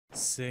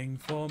Sing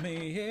for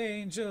me,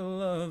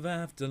 angel of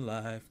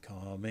afterlife,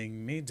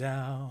 calming me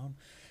down.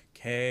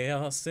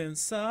 Chaos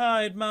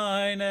inside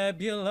my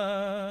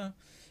nebula,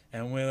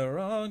 and when the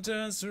wrong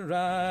turns to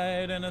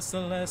right in a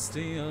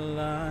celestial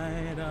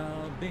light,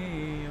 I'll be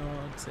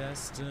your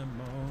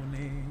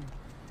testimony.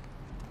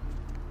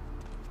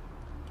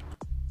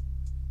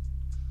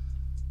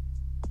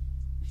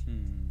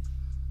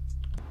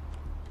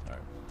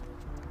 Alright.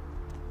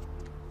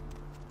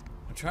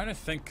 I'm trying to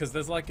think, because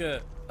there's like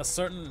a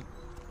certain...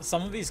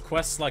 Some of these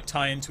quests like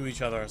tie into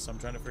each other, so I'm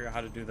trying to figure out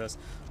how to do this.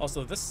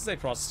 Also, this is a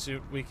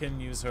prostitute. We can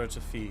use her to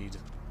feed.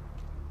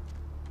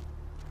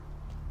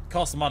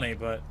 Costs money,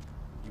 but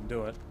you can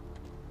do it.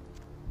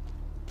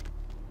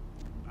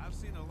 I've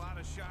seen a lot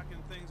of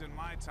shocking things in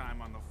my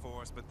time on the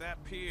force, but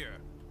that pier,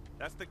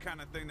 that's the kind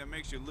of thing that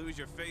makes you lose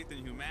your faith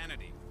in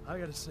humanity. I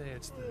gotta say,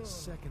 it's the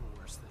second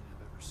worst thing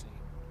I've ever seen.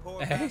 Poor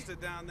bastard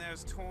down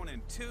there's torn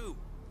in two.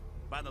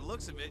 By the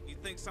looks of it,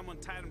 you'd think someone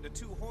tied him to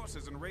two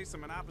horses and raced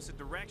them in opposite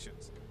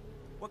directions.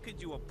 What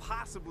could you have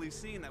possibly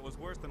seen that was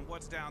worse than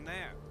what's down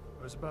there?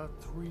 It was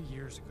about 3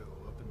 years ago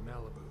up in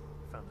Malibu.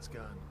 Found this guy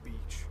on the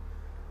beach.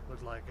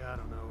 Looked like, I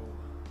don't know,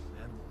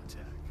 an animal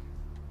attack.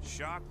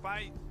 Shark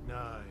bite?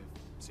 Nah, I've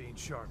seen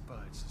shark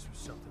bites. This was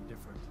something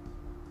different.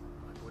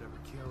 Like whatever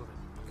killed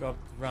him. Go up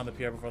around the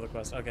pier before the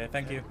quest. Okay,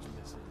 thank you. The head was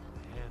missing,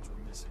 the hands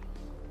were missing.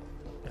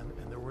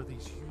 And there were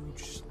these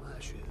huge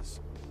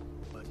slashes.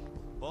 But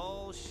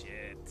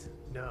Bullshit.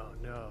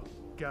 no.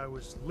 Guy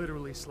was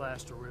literally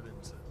slashed to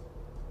ribbons.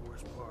 The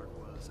worst part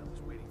was I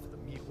was waiting for the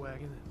meat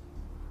wagon and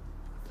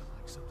I felt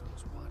like something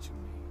was watching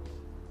me.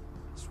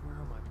 I swear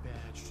on my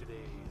badge today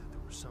that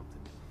there was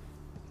something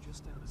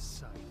just out of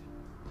sight.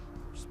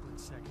 For a split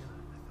second,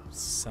 I thought...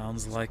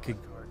 Sounds like a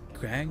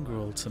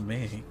gangrel to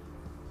me. To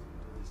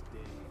this day,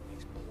 it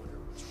makes me wonder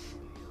what's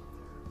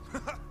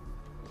really out there.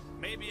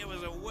 Maybe it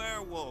was a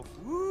werewolf.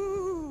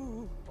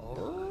 Woo! All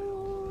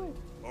right.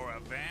 Or a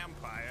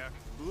vampire.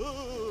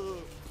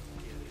 Woo!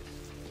 Get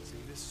it. See,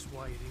 this is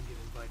why you didn't get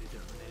invited to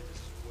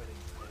Hernandez's wedding,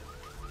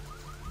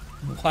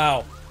 man.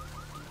 Wow.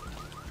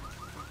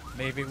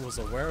 Maybe it was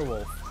a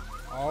werewolf.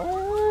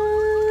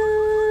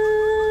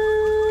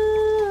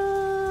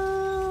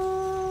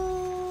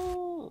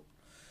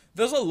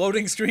 There's a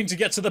loading screen to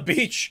get to the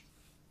beach.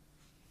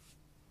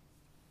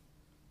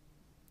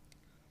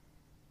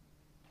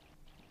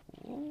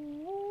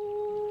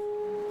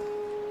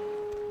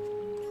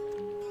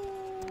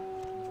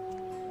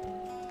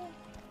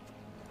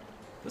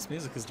 This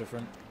music is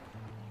different.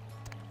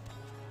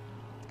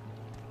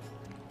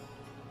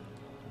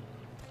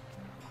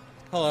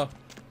 Hello.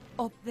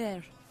 Up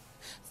there.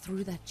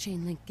 Through that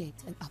chain link gate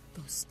and up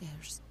those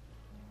stairs.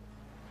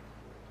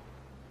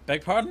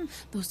 Beg pardon?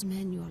 Those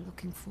men you are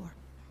looking for.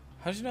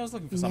 How did you know I was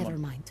looking for Never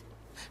someone? mind.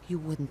 You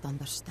wouldn't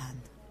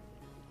understand.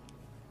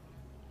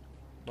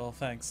 Well,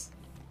 thanks.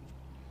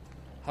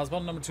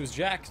 Husband number 2 is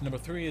Jack. Number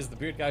 3 is the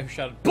beard guy who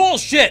shouted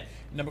bullshit.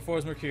 Number 4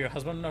 is Mercurio.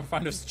 Husband number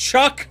 5 is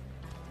Chuck.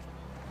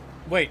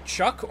 Wait,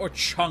 Chuck or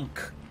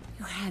Chunk?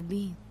 You had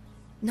me.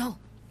 No,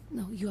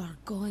 you are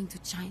going to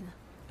China.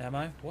 Am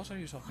I? What are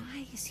you talking?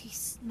 Why is he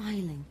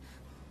smiling?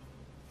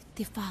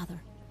 The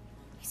father.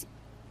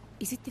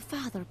 Is it the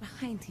father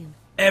behind him?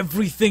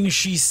 Everything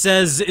she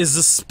says is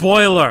a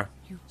spoiler.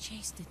 You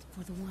chased it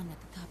for the one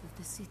at the top of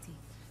the city.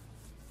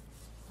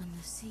 On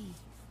the sea.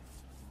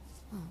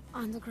 Oh,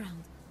 on the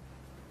ground.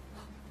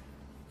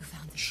 You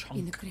found it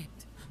in the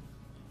crypt.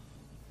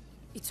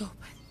 It's open.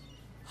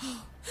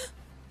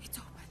 It's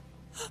open.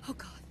 Oh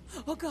God.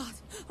 Oh God.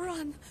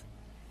 Run.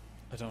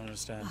 I don't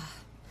understand.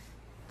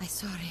 I'm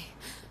sorry.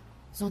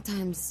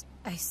 Sometimes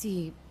I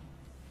see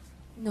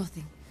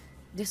nothing.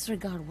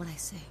 Disregard what I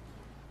say.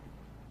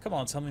 Come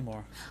on, tell me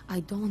more. I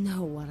don't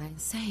know what I'm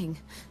saying.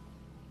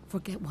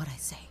 Forget what I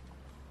say.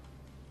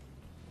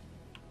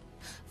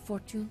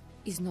 Fortune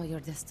is not your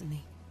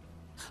destiny.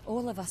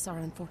 All of us are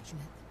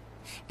unfortunate.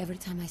 Every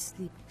time I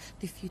sleep,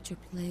 the future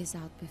plays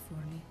out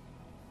before me.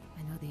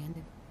 I know the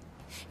ending.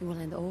 It will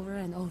end over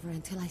and over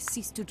until I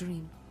cease to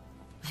dream.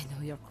 I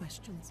know your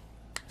questions.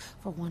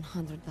 For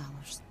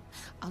 $100,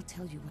 I'll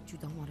tell you what you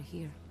don't want to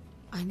hear.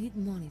 I need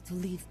money to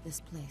leave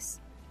this place.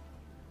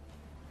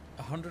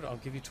 100, I'll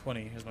give you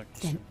 20. Here's my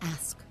question. Then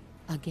ask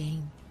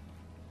again.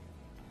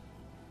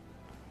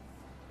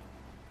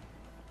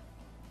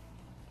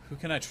 Who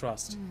can I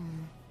trust?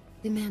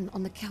 The man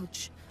on the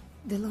couch.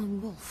 The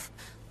lone wolf.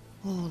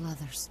 All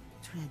others,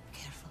 tread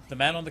carefully. The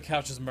man on the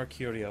couch is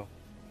Mercurio.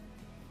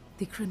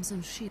 The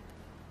crimson sheep.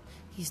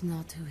 He's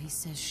not who he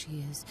says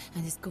she is,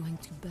 and is going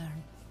to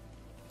burn.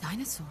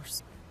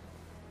 Dinosaurs.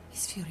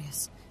 He's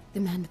furious. The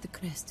man with the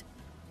crest.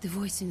 The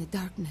voice in the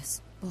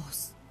darkness.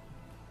 Boss.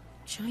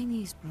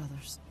 Chinese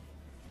brothers.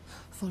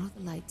 Follow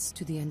the lights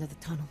to the end of the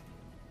tunnel.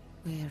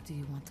 Where do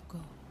you want to go?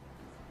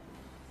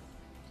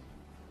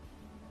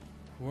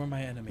 Who are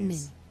my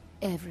enemies?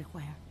 Men.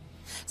 Everywhere.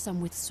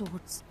 Some with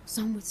swords,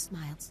 some with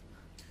smiles.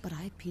 But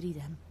I pity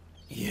them.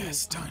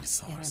 Yes, You are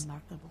dinosaurs. their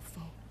remarkable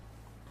foe.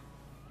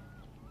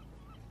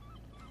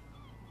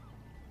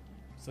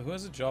 So who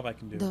has a job I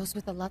can do? Those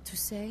with a lot to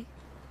say,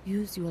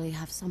 usually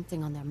have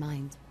something on their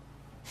mind.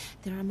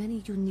 There are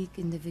many unique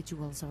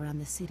individuals around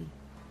the city.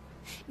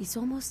 It's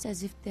almost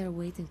as if they're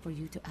waiting for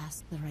you to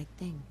ask the right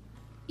thing.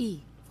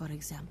 E, for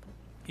example.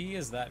 E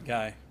is that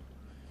guy.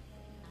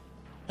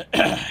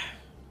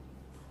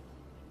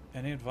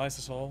 Any advice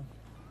at all?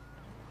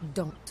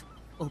 Don't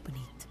open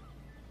it.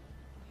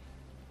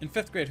 In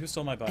 5th grade, who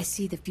stole my I bike?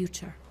 see the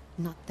future,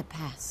 not the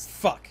past.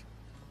 Fuck.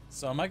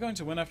 So am I going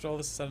to win after all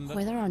this is said and done?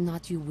 Whether or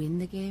not you win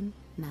the game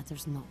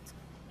matters not.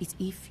 It's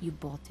if you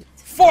bought it.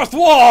 4th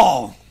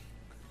wall!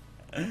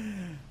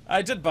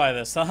 I did buy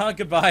this. Haha,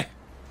 goodbye.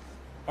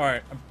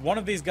 Alright, one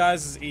of these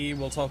guys is E.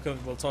 We'll talk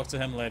to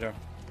him later.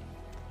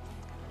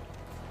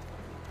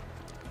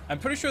 I'm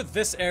pretty sure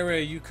this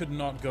area you could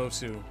not go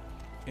to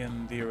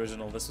in the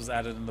original. This was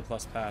added in the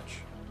plus patch.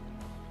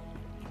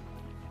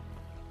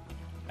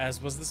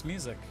 As was this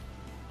music.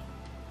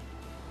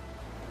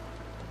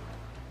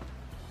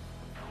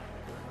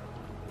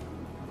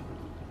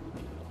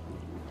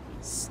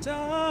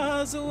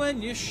 Stars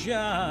when you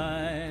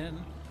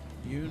shine,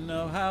 you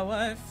know how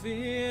I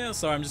feel.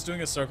 Sorry, I'm just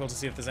doing a circle to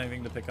see if there's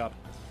anything to pick up.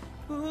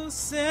 Ooh,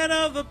 scent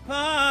of the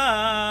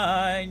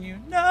pine, you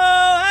know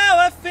how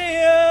I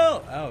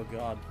feel. Oh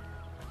god.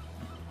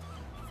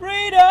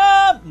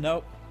 Freedom!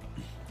 Nope.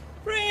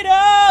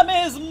 Freedom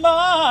is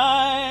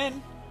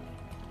mine!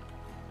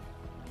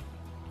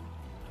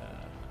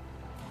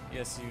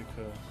 Yes, you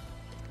could.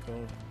 Go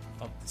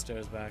up the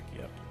stairs back,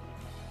 yep.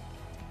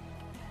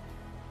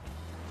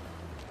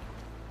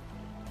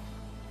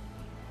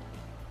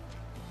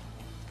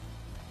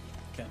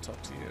 Can't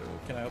talk to you.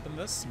 Can I open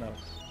this? No.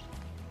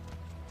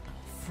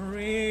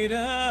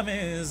 Freedom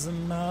is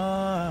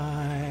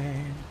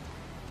mine.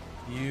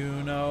 You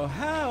know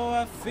how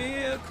I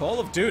feel. Call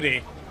of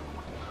Duty.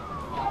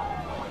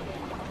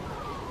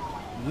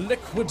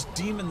 Liquid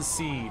demon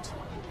seed.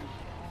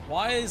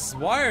 Why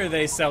are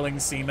they selling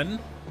semen?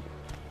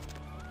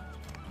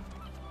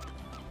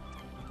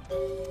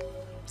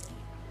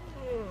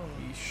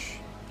 Yeesh.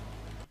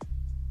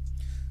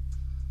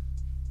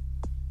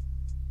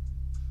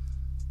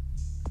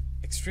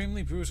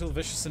 Extremely brutal,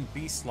 vicious, and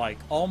beast-like.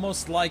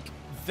 Almost like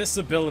this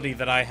ability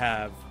that I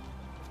have.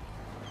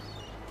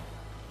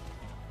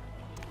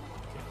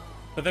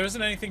 But there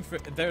isn't anything for...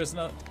 There's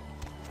not...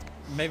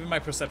 Maybe my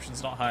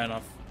perception's not high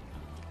enough.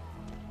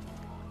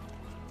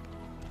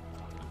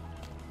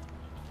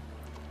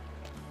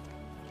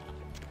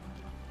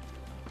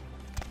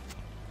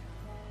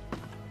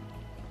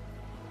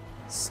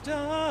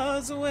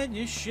 Stars when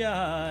you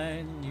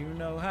shine, you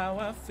know how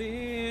I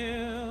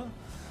feel.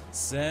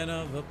 Scent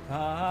of the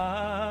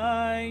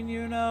pine,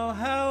 you know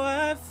how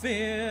I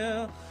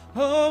feel.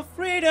 Oh,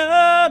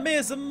 freedom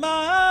is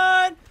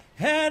mine,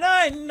 and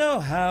I know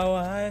how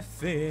I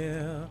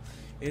feel.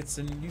 It's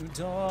a new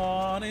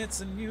dawn,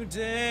 it's a new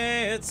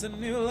day, it's a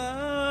new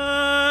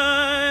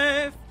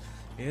life.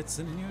 It's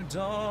a new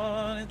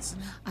dawn, it's a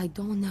new... I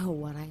don't know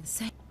what I'm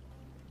saying.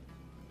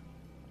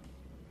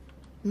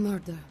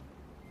 Murder.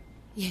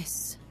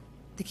 Yes,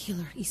 the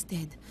killer is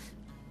dead.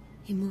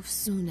 He moves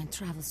soon and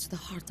travels to the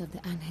heart of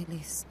the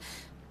Angeles,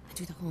 and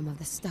to the home of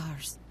the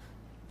stars,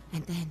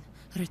 and then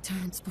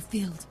returns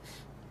fulfilled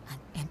and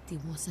empty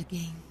once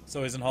again.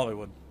 So he's in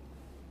Hollywood.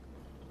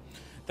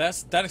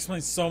 That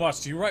explains so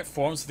much. Do you write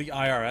forms for the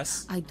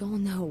IRS? I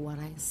don't know what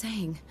I'm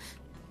saying.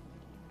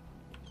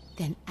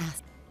 Then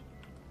ask.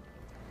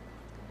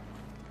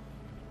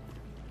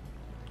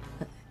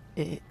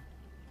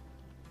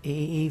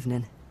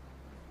 Evening.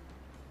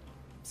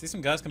 See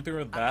some guys competing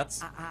with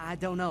bats? I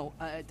don't know.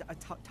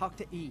 Talk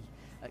to E.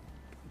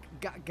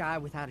 Guy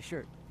without a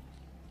shirt.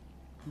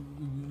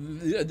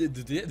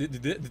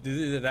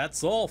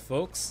 That's all,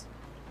 folks.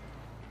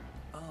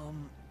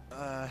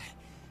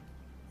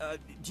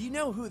 Do you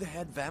know who the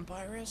head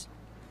vampire is?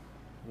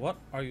 What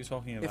are you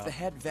talking about? If the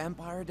head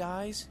vampire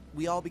dies,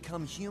 we all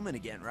become human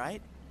again,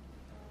 right?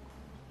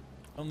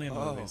 Only in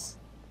movies.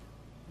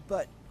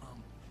 But,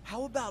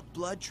 how about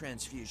blood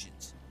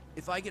transfusions?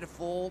 If I get a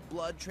full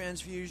blood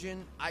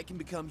transfusion, I can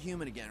become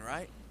human again,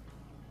 right?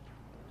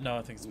 No,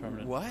 I think it's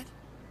permanent. What?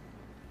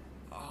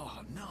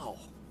 Oh, no.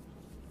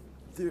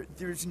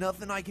 There's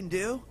nothing I can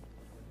do?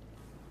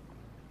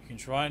 You can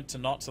try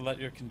not to let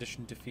your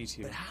condition defeat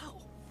you. But how?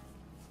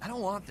 I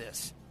don't want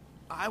this.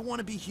 I want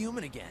to be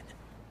human again.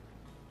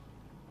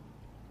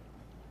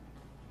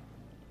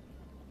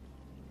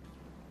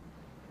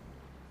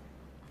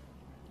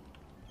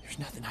 There's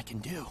nothing I can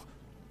do.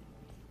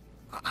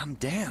 I'm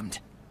damned.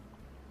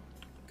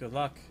 Good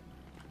luck.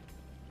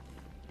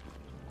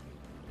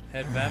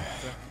 Head vamp.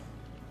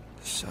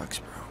 This sucks,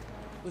 bro.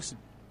 Listen,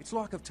 it's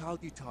like I've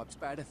told you types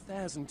about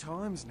 1,000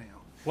 times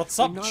now. What's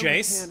up, we know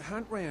Chase? We can't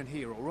hunt round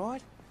here, all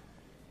right?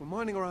 We're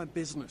minding our own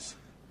business.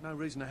 No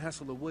reason to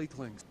hassle the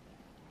weaklings.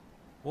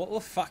 What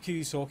the fuck are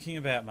you talking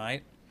about,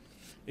 mate?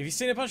 Have you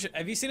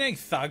seen any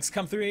thugs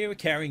come through here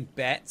carrying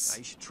bats?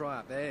 You should try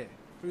up there,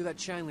 through that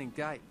chain link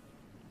gate.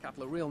 A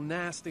couple of real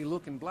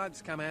nasty-looking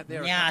bloods come out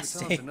there a Nasty.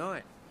 couple of times a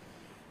night.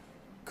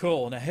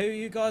 Cool. Now, who are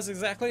you guys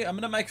exactly? I'm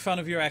gonna make fun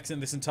of your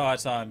accent this entire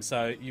time,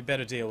 so you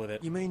better deal with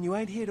it. You mean you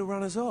ain't here to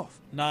run us off?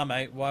 Nah,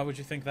 mate. Why would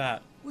you think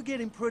that? We're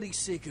getting pretty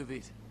sick of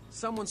it.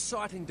 Someone's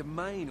sighting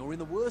domain, or in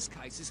the worst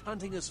case, is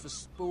hunting us for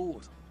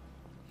sport.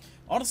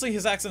 Honestly,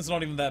 his accent's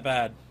not even that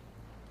bad.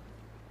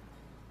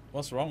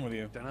 What's wrong with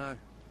you? Dunno.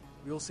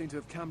 We all seem to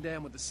have come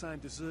down with the same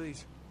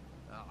disease.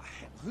 Oh,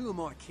 hell, who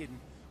am I kidding?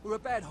 We're a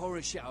bad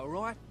horror show,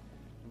 alright?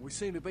 And we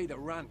seem to be the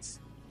runts,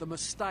 the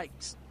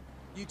mistakes.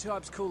 You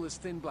types call us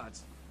thin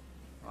bloods.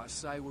 I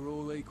say we're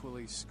all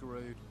equally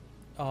screwed.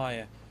 Oh,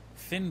 yeah.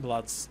 Thin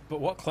Bloods.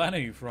 But what clan are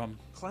you from?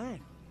 Clan?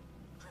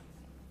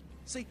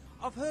 See,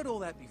 I've heard all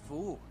that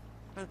before.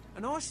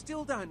 And I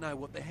still don't know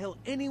what the hell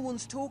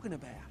anyone's talking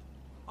about.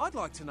 I'd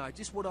like to know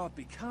just what I've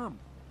become.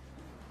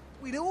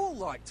 We'd all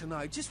like to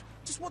know just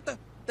what the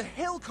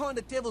hell kind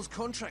of devil's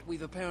contract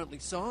we've apparently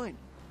signed.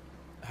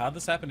 How'd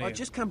this happen to you? I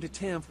just come to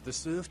town for the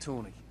surf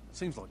tourney.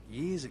 Seems like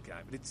years ago,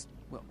 but it's,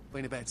 well,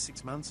 been about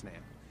 6 months now.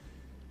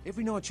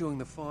 Every night during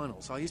the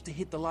finals, I used to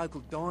hit the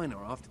local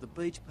diner after the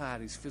beach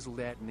parties fizzled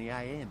out in the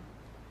AM.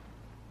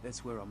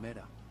 That's where I met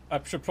her.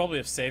 I should probably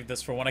have saved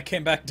this for when I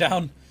came back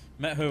down.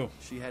 Met who?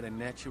 She had a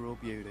natural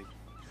beauty.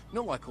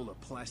 Not like all the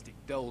plastic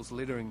dolls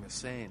littering the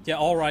sand. Yeah,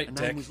 alright, Her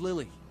Dick. name was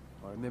Lily.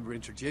 I remember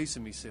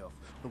introducing myself.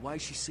 The way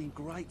she seemed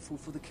grateful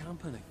for the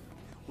company.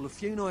 Well, a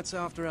few nights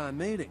after our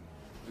meeting,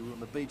 we were on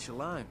the beach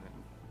alone.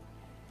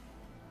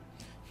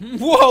 And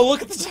Whoa,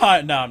 look at the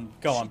time. No,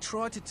 go she on.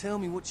 tried to tell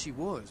me what she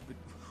was, but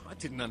I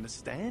didn't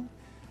understand.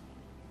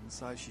 And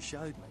so she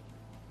showed me.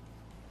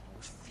 I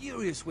was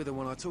furious with her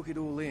when I took it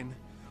all in.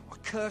 I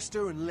cursed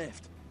her and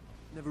left,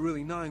 never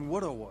really knowing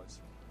what I was.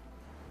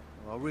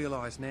 Well, I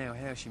realise now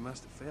how she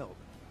must have felt.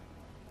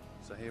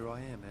 So here I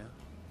am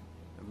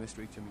now, a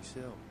mystery to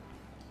myself.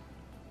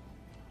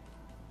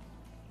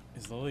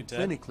 Is Lily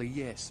dead? Clinically,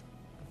 yes.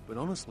 But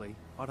honestly,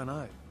 I don't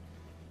know.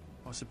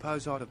 I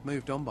suppose I'd have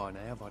moved on by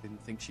now if I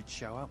didn't think she'd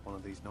show up one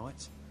of these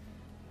nights.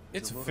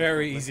 It's There's a lot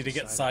very I've got easy left to to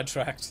get say.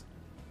 sidetracked.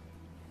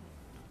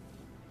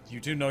 You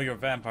do know you're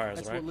vampires,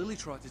 That's right? what Lily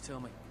tried to tell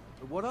me.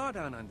 But what I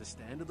don't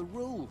understand are the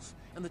rules,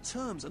 and the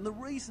terms, and the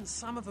reasons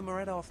some of them are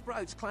at our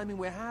throats claiming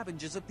we're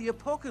harbingers of the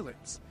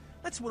apocalypse.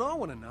 That's what I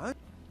want to know.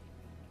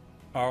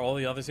 Are all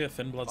the others here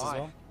Thin Bloods as Aye.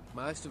 well?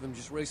 Most of them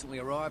just recently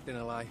arrived in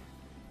LA.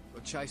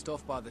 Got chased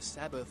off by the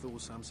Sabbath or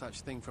some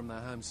such thing from their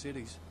home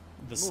cities.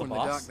 The More in the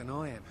Sabbath? dark than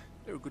I am.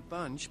 They're a good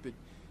bunch, but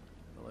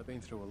well, they've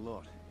been through a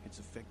lot. It's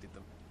affected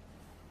them.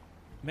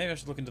 Maybe I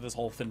should look into this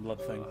whole Thin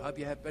Blood thing. I hope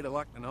you have better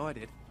luck than I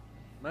did.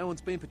 No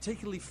one's been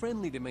particularly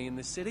friendly to me in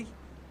this city.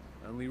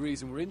 Only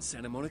reason we're in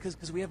Santa Monica is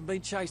because we haven't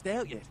been chased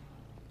out yet.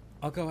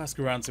 I'll go ask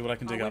around, see what I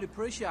can dig We'd up.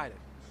 appreciate it.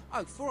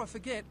 Oh, before I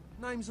forget,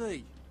 name's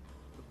E.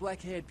 The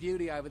black-haired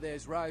beauty over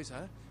there's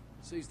Rosa.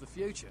 Sees the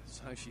future,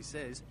 so she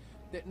says.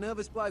 That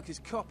nervous bloke is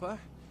Copper.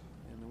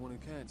 And the one who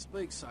can't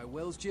speak so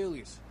well's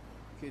Julius.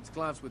 Kid's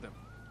gloves with them.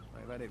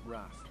 They've had it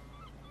rough.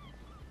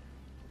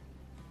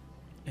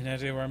 Any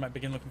idea where I might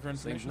begin looking for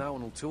Seems information? no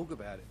one will talk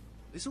about it.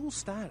 This all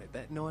started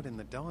that night in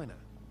the diner.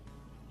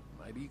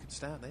 Maybe you could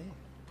start there.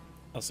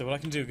 I'll see what I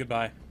can do.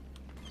 Goodbye.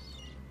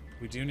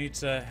 We do need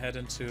to head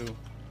into...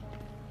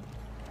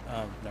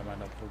 never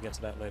mind. We'll get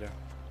to that later.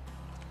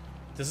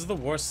 This is the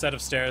worst set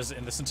of stairs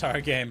in this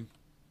entire game.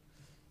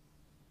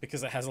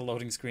 Because it has a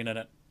loading screen in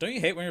it. Don't you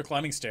hate when you're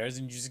climbing stairs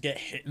and you just get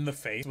hit in the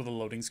face with a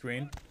loading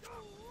screen?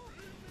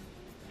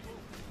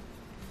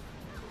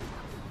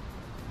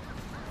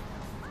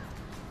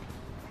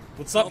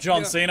 What's up,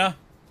 John Cena?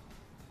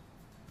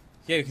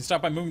 Yeah, you can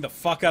start by moving the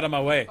fuck out of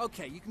my way.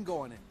 Okay, you can go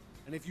on in.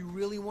 And if you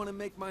really want to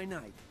make my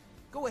night,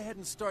 go ahead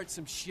and start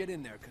some shit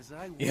in there, because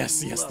I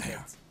Yes, love they it.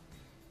 are.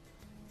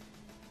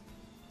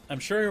 I'm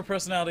sure your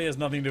personality has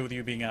nothing to do with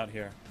you being out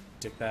here,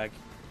 dickbag.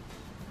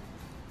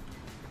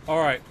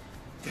 Alright.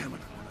 Damn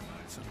it, I want to know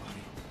somebody.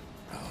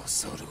 Oh,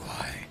 so do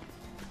I.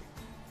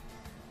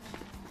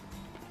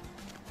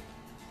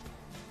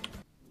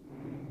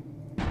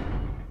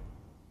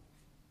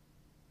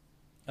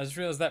 I just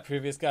realized that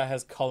previous guy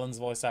has Cullen's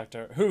voice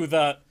actor. Who,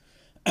 the...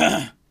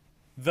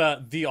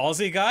 the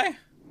Aussie guy?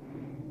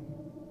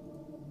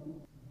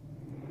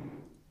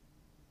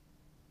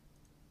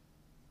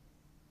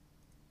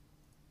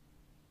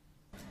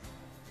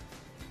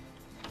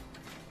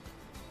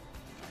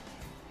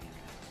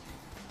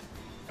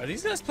 Are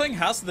these guys playing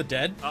House of the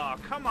Dead? Oh,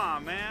 come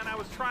on, man. I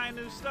was trying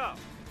new stuff.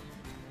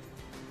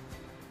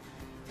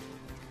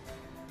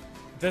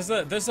 There's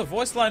a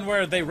voice line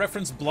where they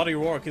reference Bloody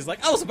Rourke. He's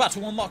like, I was about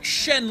to unlock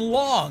Shen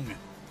Long!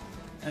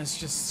 And it's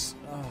just...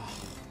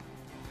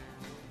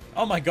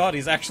 Oh my god,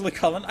 he's actually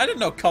Cullen. I didn't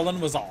know Cullen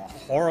was a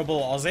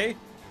horrible Aussie.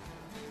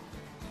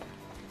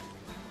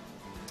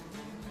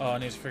 Oh, I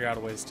need to figure out a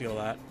way to steal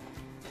that.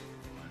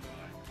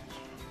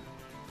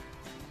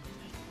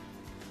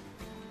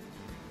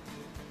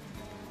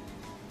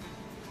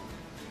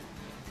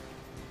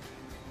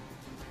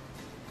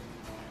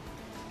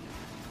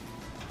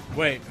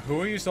 Wait, who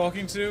are you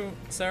talking to,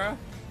 Sarah?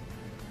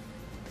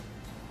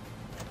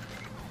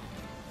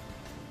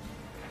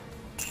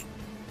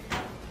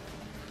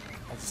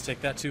 I'll just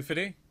take that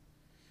 250.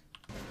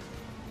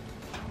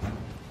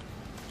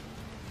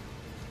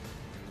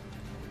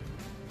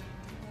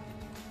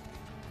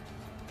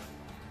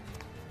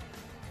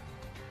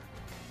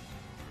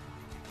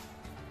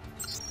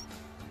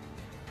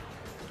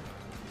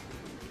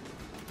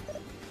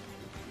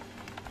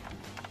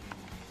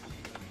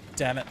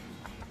 Damn it.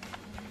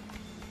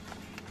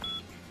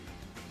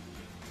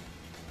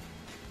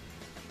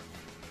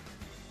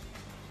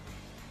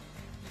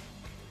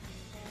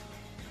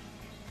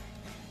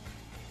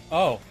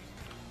 Oh.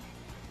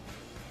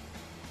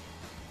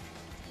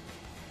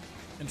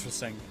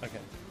 Interesting. Okay.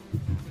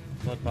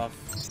 Blood buff.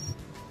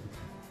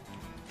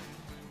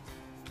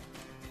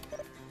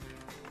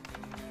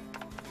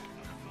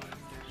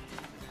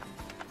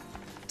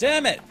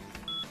 Damn it!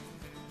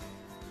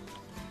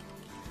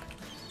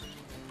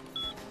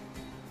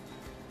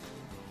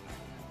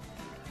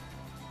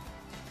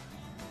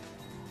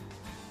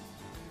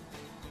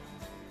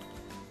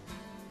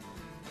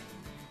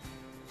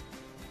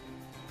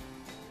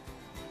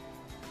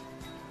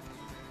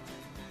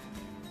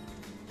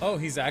 Oh,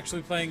 he's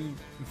actually playing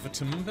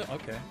VtM?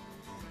 Okay.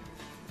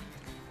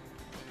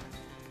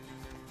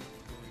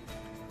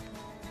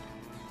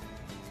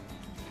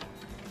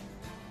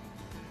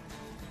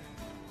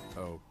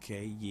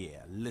 Okay,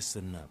 yeah,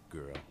 listen up,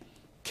 girl.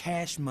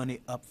 Cash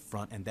money up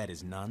front, and that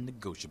is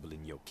non-negotiable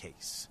in your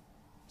case.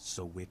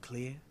 So we're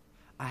clear?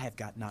 I have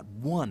got not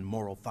one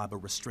moral fiber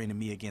restraining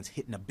me against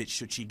hitting a bitch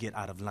should she get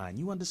out of line.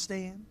 You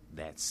understand?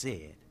 That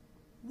said,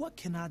 what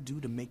can I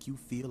do to make you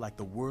feel like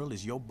the world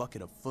is your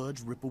bucket of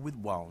fudge rippled with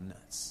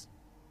walnuts?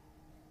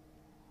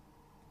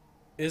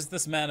 Is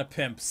this man a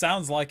pimp?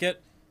 Sounds like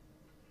it.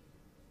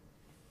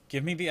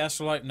 Give me the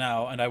astrolite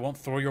now, and I won't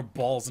throw your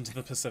balls into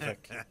the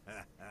Pacific.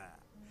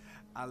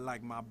 I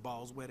like my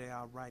balls where they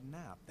are right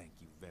now, thank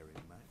you very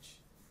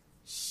much.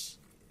 Shit.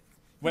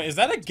 Wait, is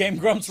that a Game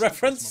Grumps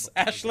reference,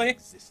 Ashley?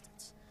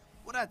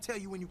 What'd I tell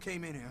you when you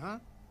came in here, huh?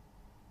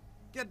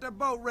 Get the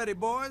boat ready,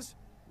 boys.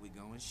 We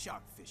going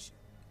shark fishing.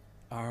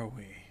 Are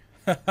we?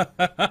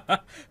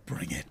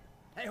 Bring it.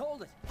 Hey,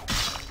 hold it.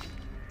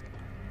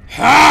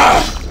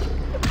 Ha!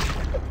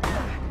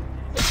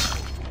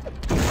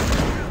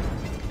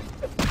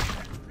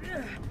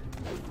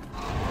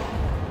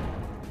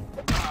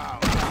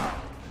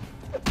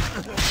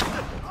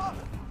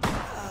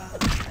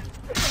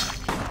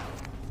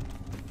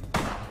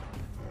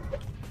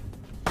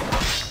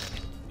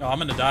 Oh, I'm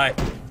gonna die.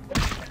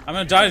 I'm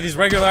gonna die to these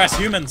regular ass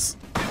humans.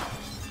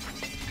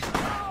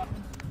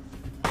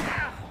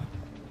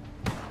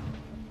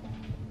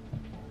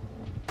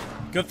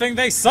 Good thing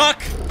they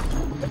suck!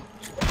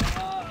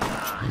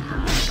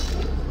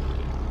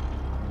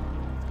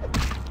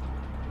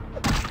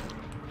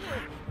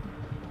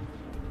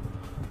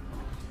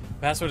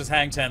 Password is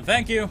hang10.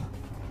 Thank you!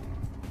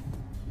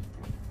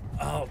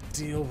 I'll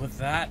deal with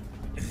that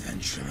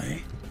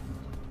eventually.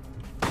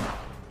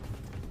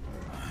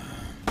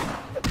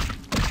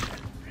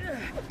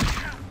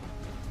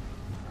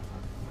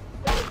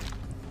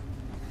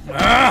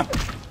 Ah!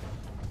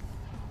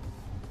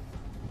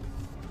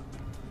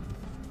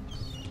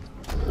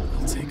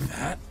 I'll take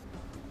that.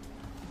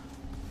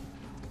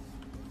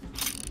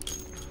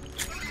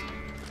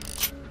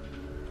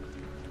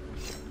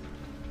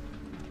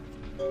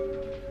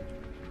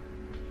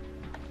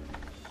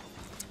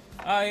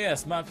 Ah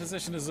yes, my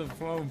position is of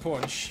more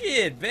important.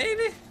 Shit,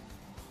 baby!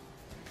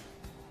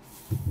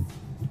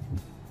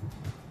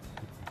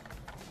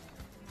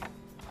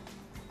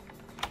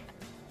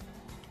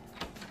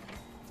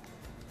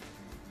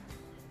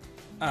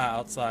 Ah,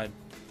 outside.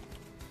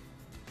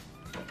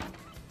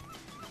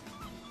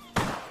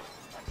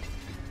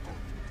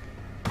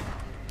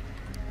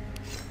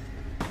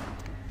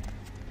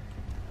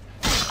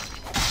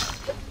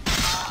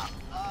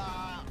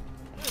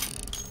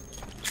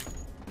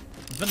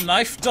 The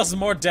knife does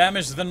more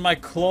damage than my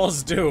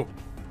claws do.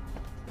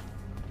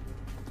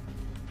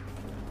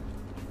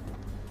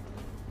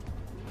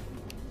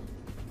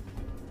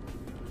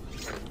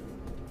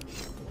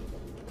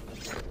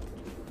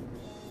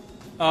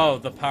 Oh,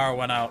 the power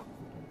went out.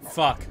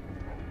 Fuck.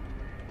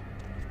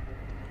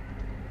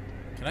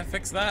 Can I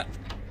fix that?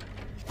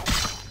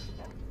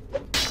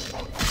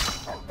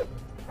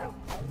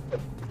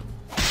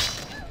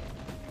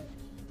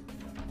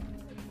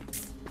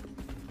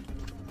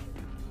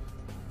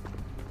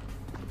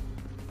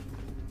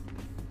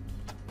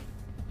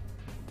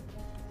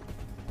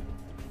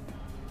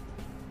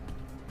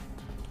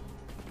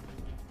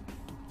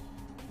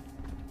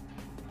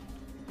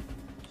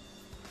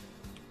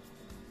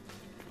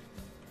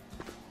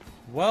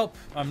 Welp,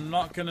 I'm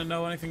not gonna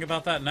know anything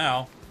about that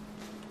now.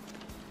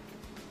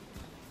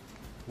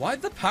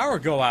 Why'd the power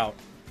go out?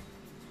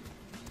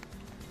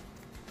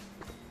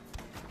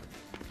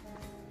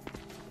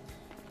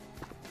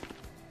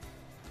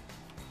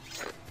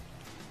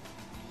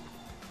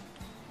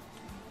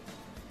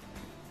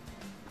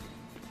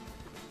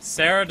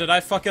 Sarah, did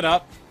I fuck it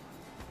up?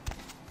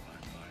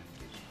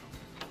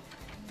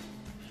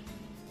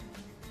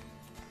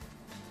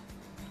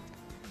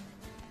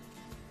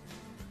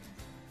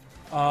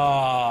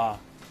 Ah,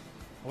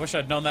 I wish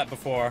I'd known that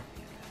before.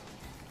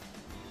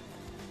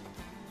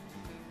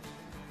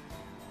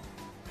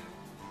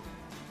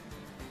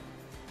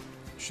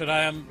 Should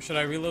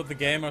I reload the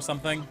game or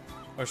something?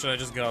 Or should I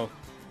just go?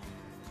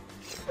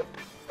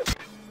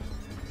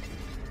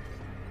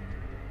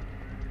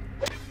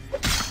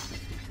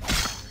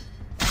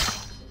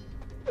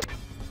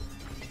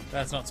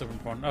 That's not super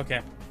important.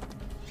 Okay.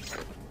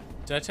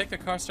 Did I take the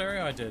car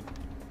stereo? I did.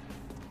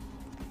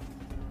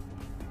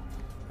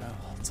 Oh,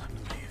 time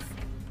to leave.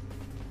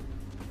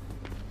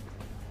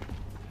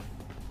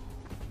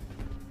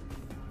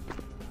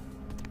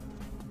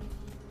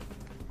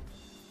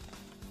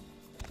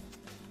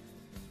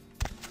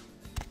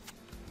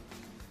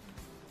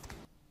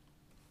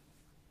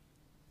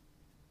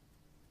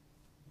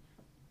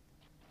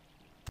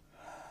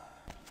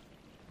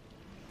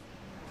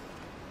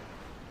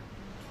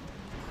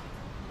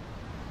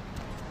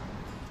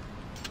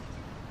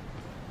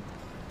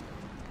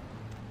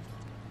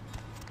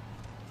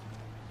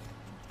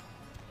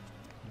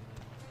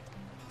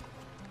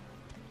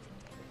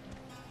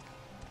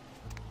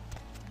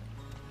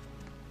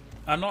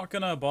 I'm not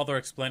gonna bother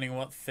explaining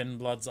what thin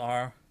bloods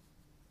are,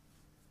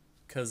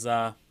 because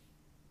the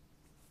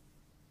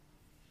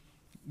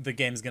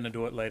game's gonna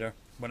do it later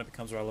when it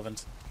becomes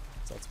relevant,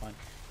 so it's fine.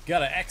 You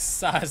gotta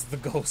excise the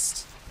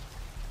ghost.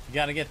 You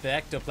gotta get the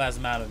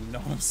ectoplasm out of him, you know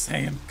what I'm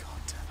saying?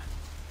 God damn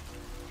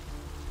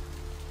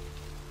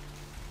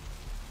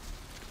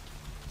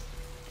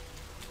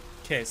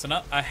it. Okay, so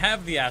now I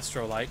have the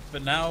astrolite,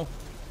 but now...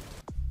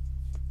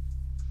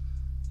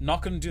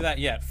 Not gonna do that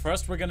yet.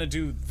 First we're gonna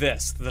do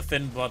this, the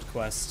Thin Blood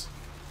quest.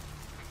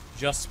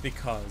 Just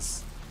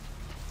because.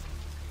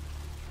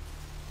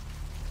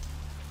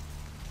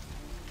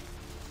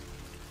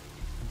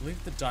 I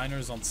believe the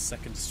diner's on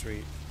 2nd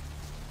Street.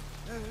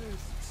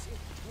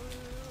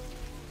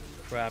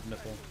 Crab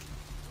nipple.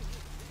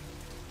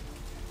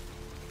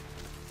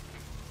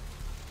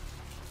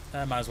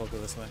 I might as well go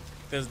this way.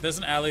 There's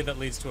an alley that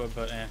leads to it,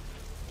 but eh.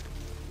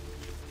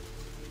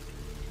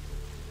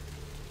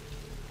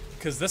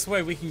 Because this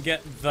way we can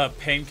get the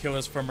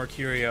painkillers for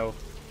Mercurio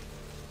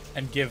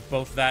and give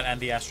both that and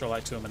the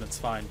astrolite to him, and it's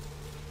fine.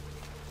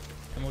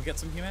 And we'll get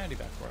some humanity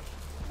back for it.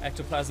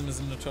 Ectoplasm is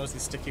a notoriously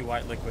sticky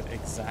white liquid.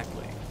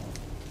 Exactly.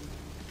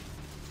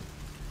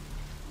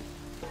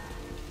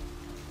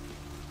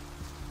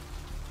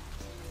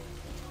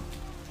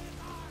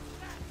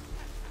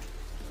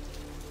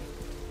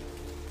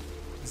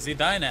 The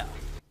diner.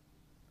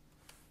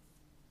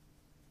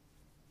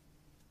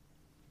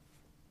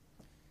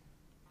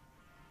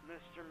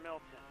 Mr.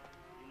 Milton,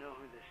 you know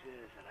who this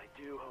is, and I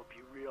do hope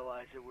you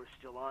realize that we're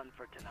still on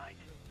for tonight.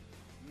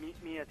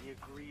 Meet me at the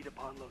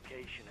agreed-upon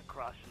location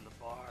across from the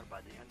bar by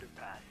the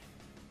underpass.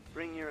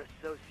 Bring your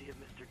associate,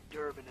 Mr.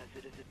 Durbin,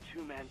 as it is a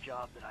two-man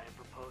job that I am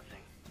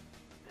proposing.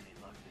 With any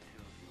luck, the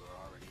two of you are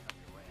already on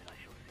your way, and I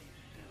shall see you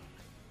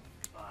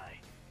soon. Bye.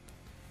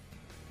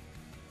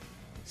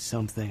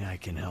 Something I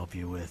can help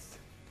you with?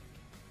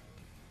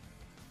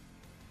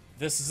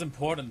 This is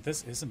important.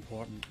 This is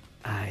important.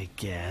 I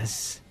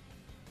guess.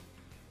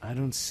 I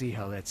don't see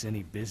how that's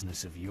any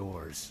business of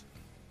yours.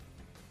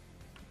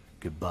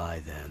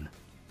 Goodbye, then.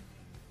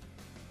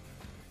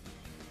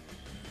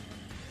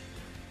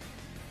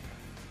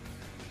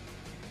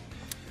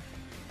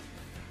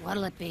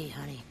 What'll it be,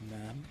 honey?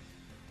 Ma'am?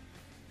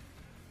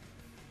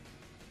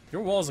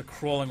 Your walls are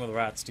crawling with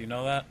rats. Do you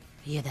know that?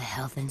 You're the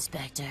health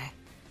inspector.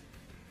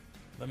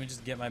 Let me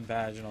just get my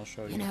badge and I'll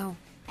show you. You know,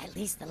 at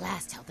least the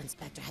last health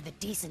inspector had the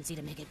decency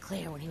to make it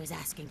clear when he was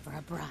asking for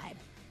a bribe.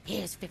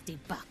 Here's $50.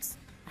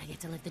 I get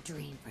to live the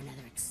dream for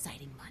another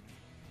exciting month.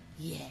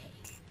 Yay.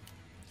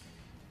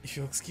 If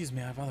you'll excuse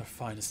me, I have other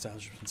fine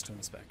establishments to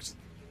inspect.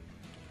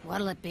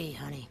 What'll it be,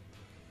 honey?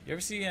 You ever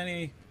see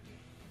any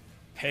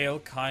pale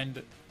kind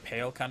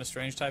of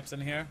strange types in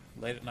here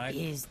late at night?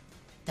 Is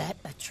that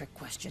a trick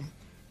question?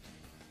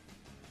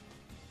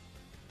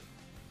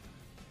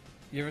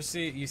 You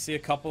see a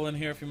couple in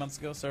here a few months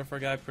ago? Surfer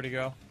guy, pretty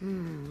girl?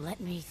 Let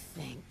me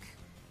think.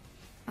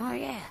 Oh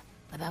yeah,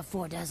 about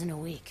 4 dozen a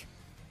week.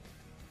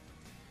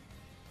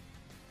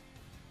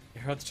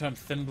 You heard the term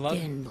thin blood?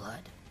 Thin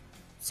blood.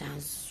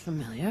 Sounds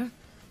familiar.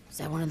 Is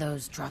that one of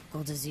those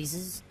tropical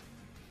diseases?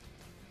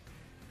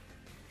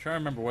 I'm trying to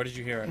remember, where did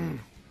you hear it?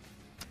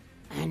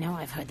 I know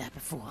I've heard that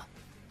before.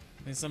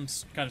 I mean, some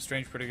kind of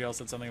strange pretty girl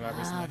said something about it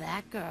recently. Oh,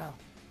 that girl.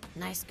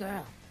 Nice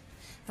girl.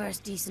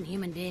 First decent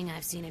human being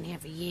I've seen in here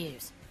for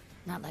years.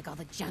 Not like all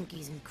the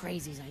junkies and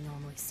crazies I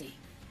normally see.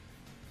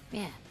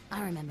 Yeah,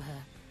 I remember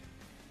her.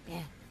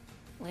 Yeah,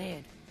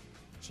 weird.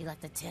 She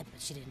left a tip,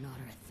 but she didn't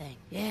order a thing.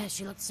 Yeah,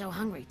 she looked so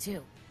hungry,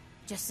 too.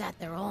 Just sat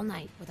there all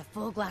night with a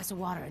full glass of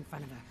water in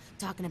front of her,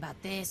 talking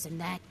about this and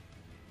that.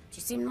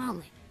 She seemed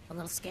lonely, a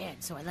little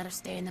scared, so I let her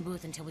stay in the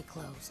booth until we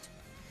closed.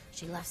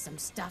 She left some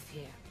stuff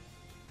here.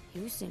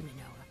 You seem to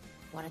know her.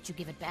 Why don't you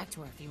give it back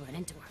to her if you run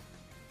into her?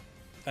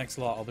 Thanks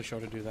a lot, I'll be sure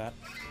to do that.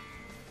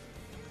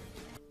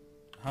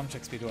 How much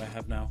XP do I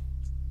have now?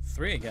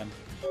 3 again.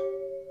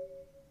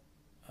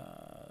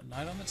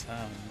 Night on the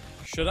town.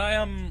 Should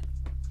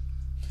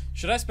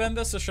I spend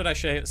this or should I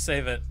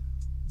save it?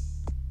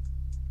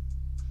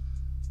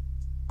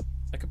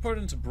 I could put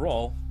it into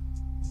Brawl.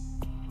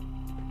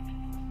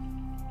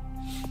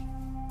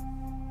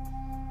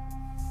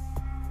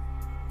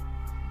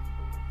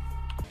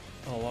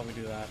 Oh, why don't we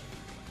do that?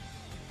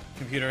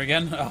 Computer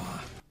again?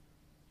 Oh.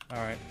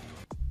 Alright.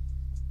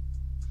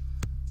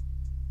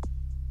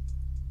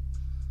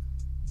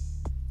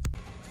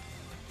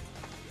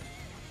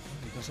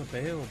 There's a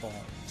bail bond.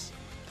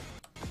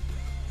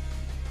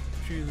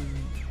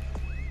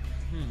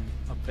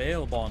 A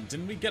bail bond.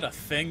 Didn't we get a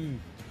thing?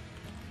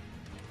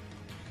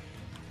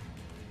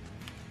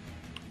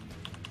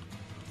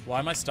 Why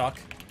am I stuck?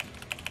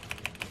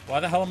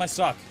 Why the hell am I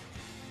stuck?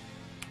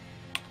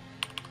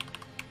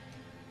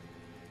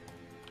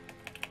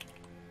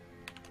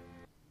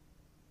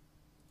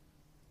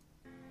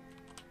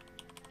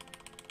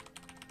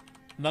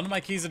 None of my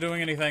keys are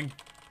doing anything.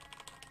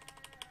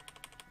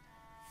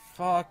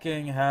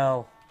 Fucking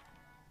hell.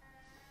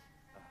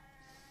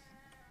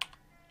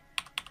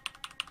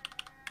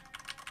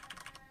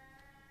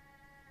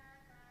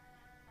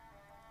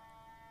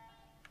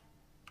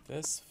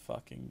 This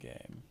fucking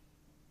game.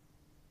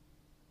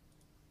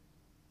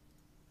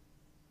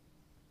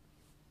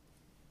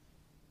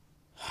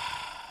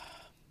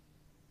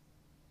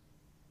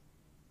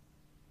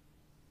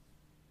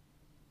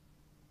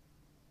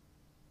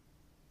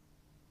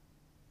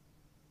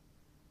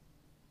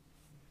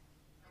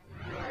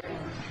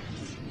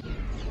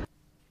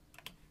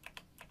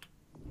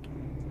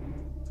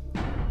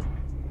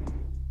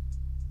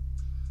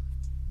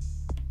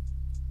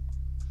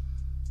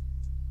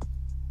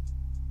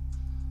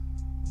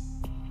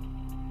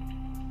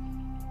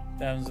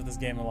 That happens with this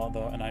game a lot,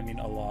 though, and I mean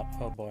a lot.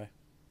 Oh boy.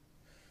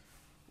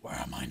 Where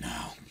am I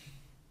now?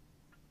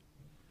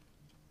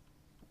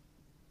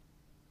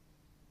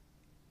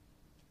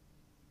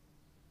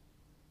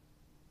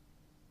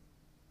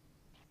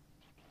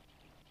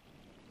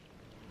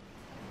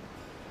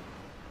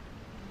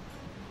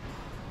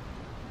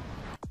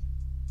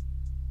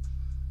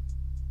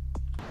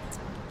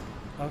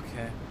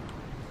 Okay.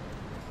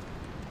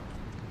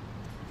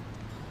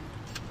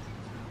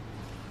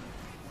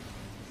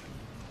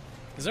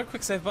 Is there a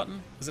quick save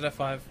button? Is it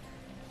F5?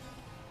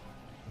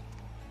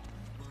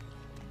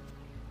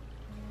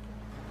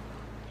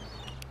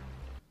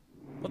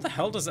 What the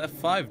hell does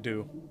F5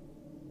 do?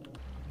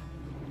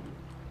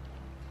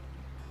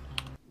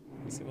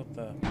 Let's see what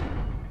the...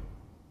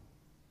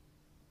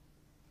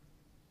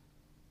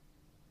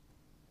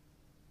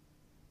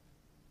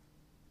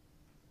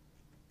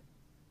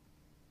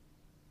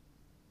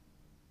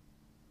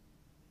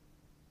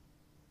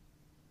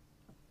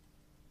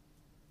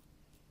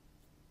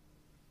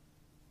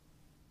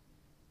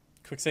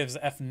 Quick save is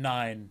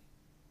F9.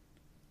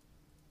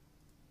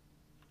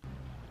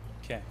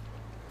 Okay.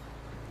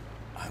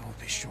 I will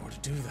be sure to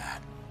do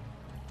that.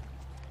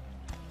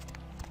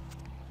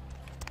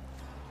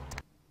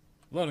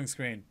 Loading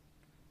screen.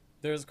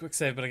 There's a quick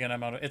save, but again,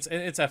 I'm out of... It's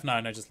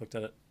F9, I just looked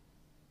at it.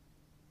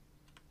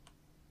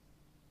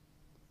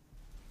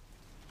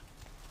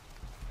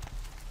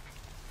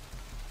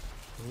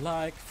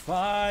 Like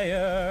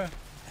fire,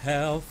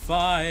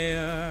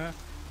 hellfire,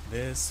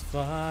 this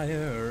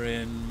fire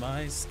in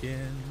my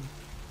skin.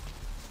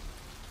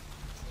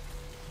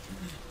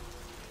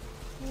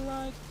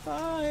 Like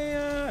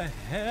fire,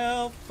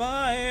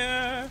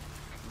 hellfire,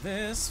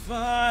 this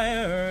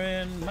fire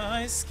in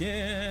my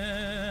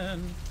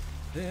skin.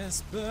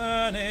 This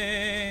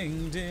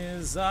burning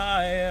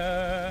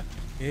desire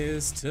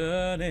is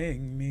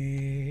turning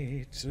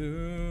me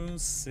to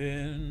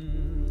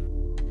sin.